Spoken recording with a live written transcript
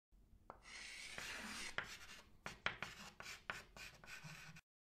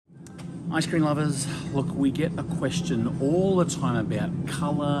Ice cream lovers, look, we get a question all the time about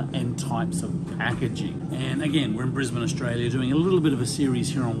colour and types of packaging. And again, we're in Brisbane, Australia, doing a little bit of a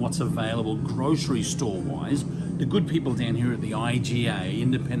series here on what's available grocery store-wise. The good people down here at the IGA,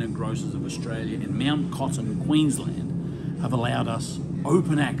 Independent Grocers of Australia, in Mount Cotton, Queensland, have allowed us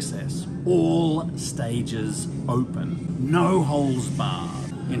open access, all stages open, no holes barred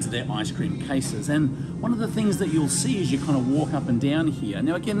into their ice cream cases. And one of the things that you'll see as you kind of walk up and down here,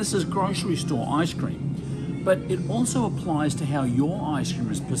 now again, this is grocery store ice cream, but it also applies to how your ice cream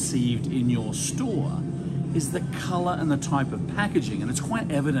is perceived in your store, is the color and the type of packaging. And it's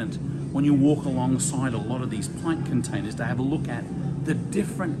quite evident when you walk alongside a lot of these pint containers to have a look at the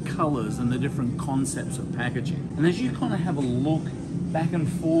different colors and the different concepts of packaging. And as you kind of have a look back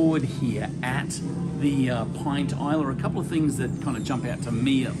and forward here at the pint aisle, are a couple of things that kind of jump out to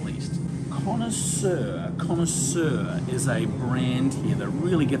me at least. Connoisseur is a brand here that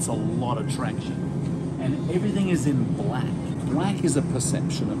really gets a lot of traction, and everything is in black. Black is a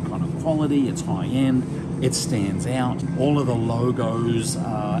perception of kind of quality, it's high end, it stands out. All of the logos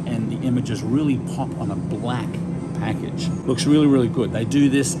and the images really pop on a black package. Looks really, really good. They do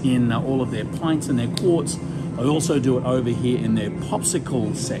this in all of their pints and their quarts. They also do it over here in their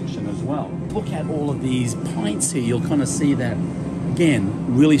popsicle section as well. Look at all of these pints here. You'll kind of see that,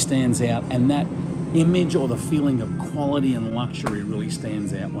 again, really stands out, and that image or the feeling of quality and luxury really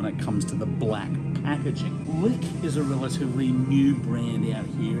stands out when it comes to the black packaging. Lick is a relatively new brand out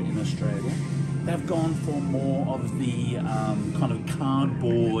here in Australia. They've gone for more of the kind of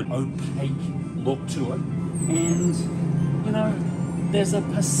cardboard, opaque look to it. And, you know, there's a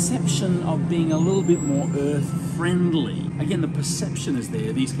perception of being a little bit more earth-friendly. Again, the perception is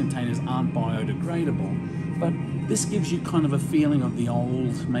there. These containers aren't biodegradable, but this gives you kind of a feeling of the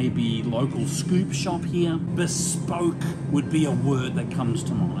old, maybe local scoop shop here. Bespoke would be a word that comes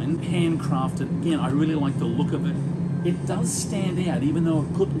to mind. Handcrafted, again, I really like the look of it. It does stand out, even though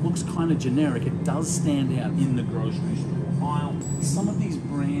it looks kind of generic, it does stand out in the grocery store aisle. Some of these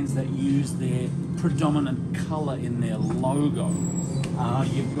brands that use their predominant color in their logo,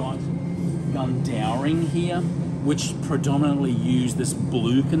 you've got Gundowring here, which predominantly use this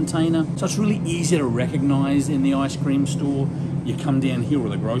blue container. So it's really easy to recognize in the ice cream store. You come down here, or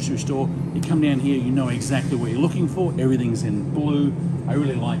the grocery store, you come down here, you know exactly what you're looking for. Everything's in blue. I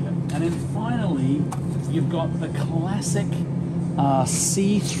really like it. And then finally, you've got the classic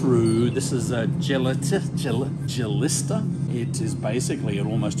see-through. This is a Gelista. It is basically, it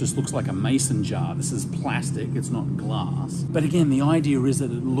almost just looks like a mason jar. This is plastic, it's not glass. But again, the idea is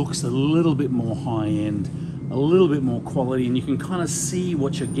that it looks a little bit more high-end, a little bit more quality, and you can kind of see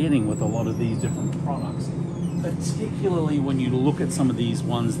what you're getting with a lot of these different products, particularly when you look at some of these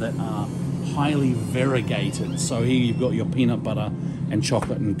ones that are highly variegated. So here you've got your peanut butter and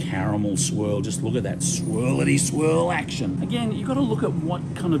chocolate and caramel swirl. Just look at that swirlity swirl action. Again, you've got to look at what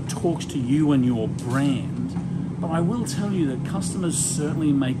kind of talks to you and your brand. But I will tell you that customers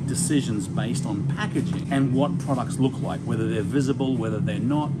certainly make decisions based on packaging and what products look like, whether they're visible, whether they're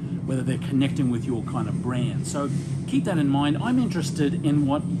not, whether they're connecting with your kind of brand. So keep that in mind. I'm interested in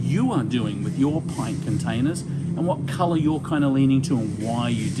what you are doing with your pint containers and what color you're kind of leaning to and why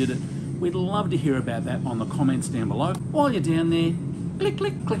you did it. We'd love to hear about that on the comments down below. While you're down there,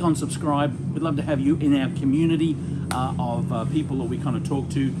 click on subscribe. We'd love to have you in our community of people that we kind of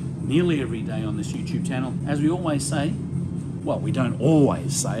talk to nearly every day on this YouTube channel. As we always say, well, we don't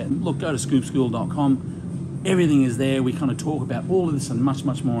always say it. Look, go to scoopschool.com. Everything is there. We kind of talk about all of this and much,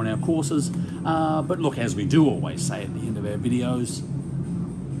 much more in our courses. But look, as we do always say at the end of our videos,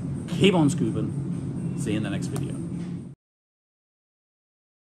 keep on scooping. See you in the next video.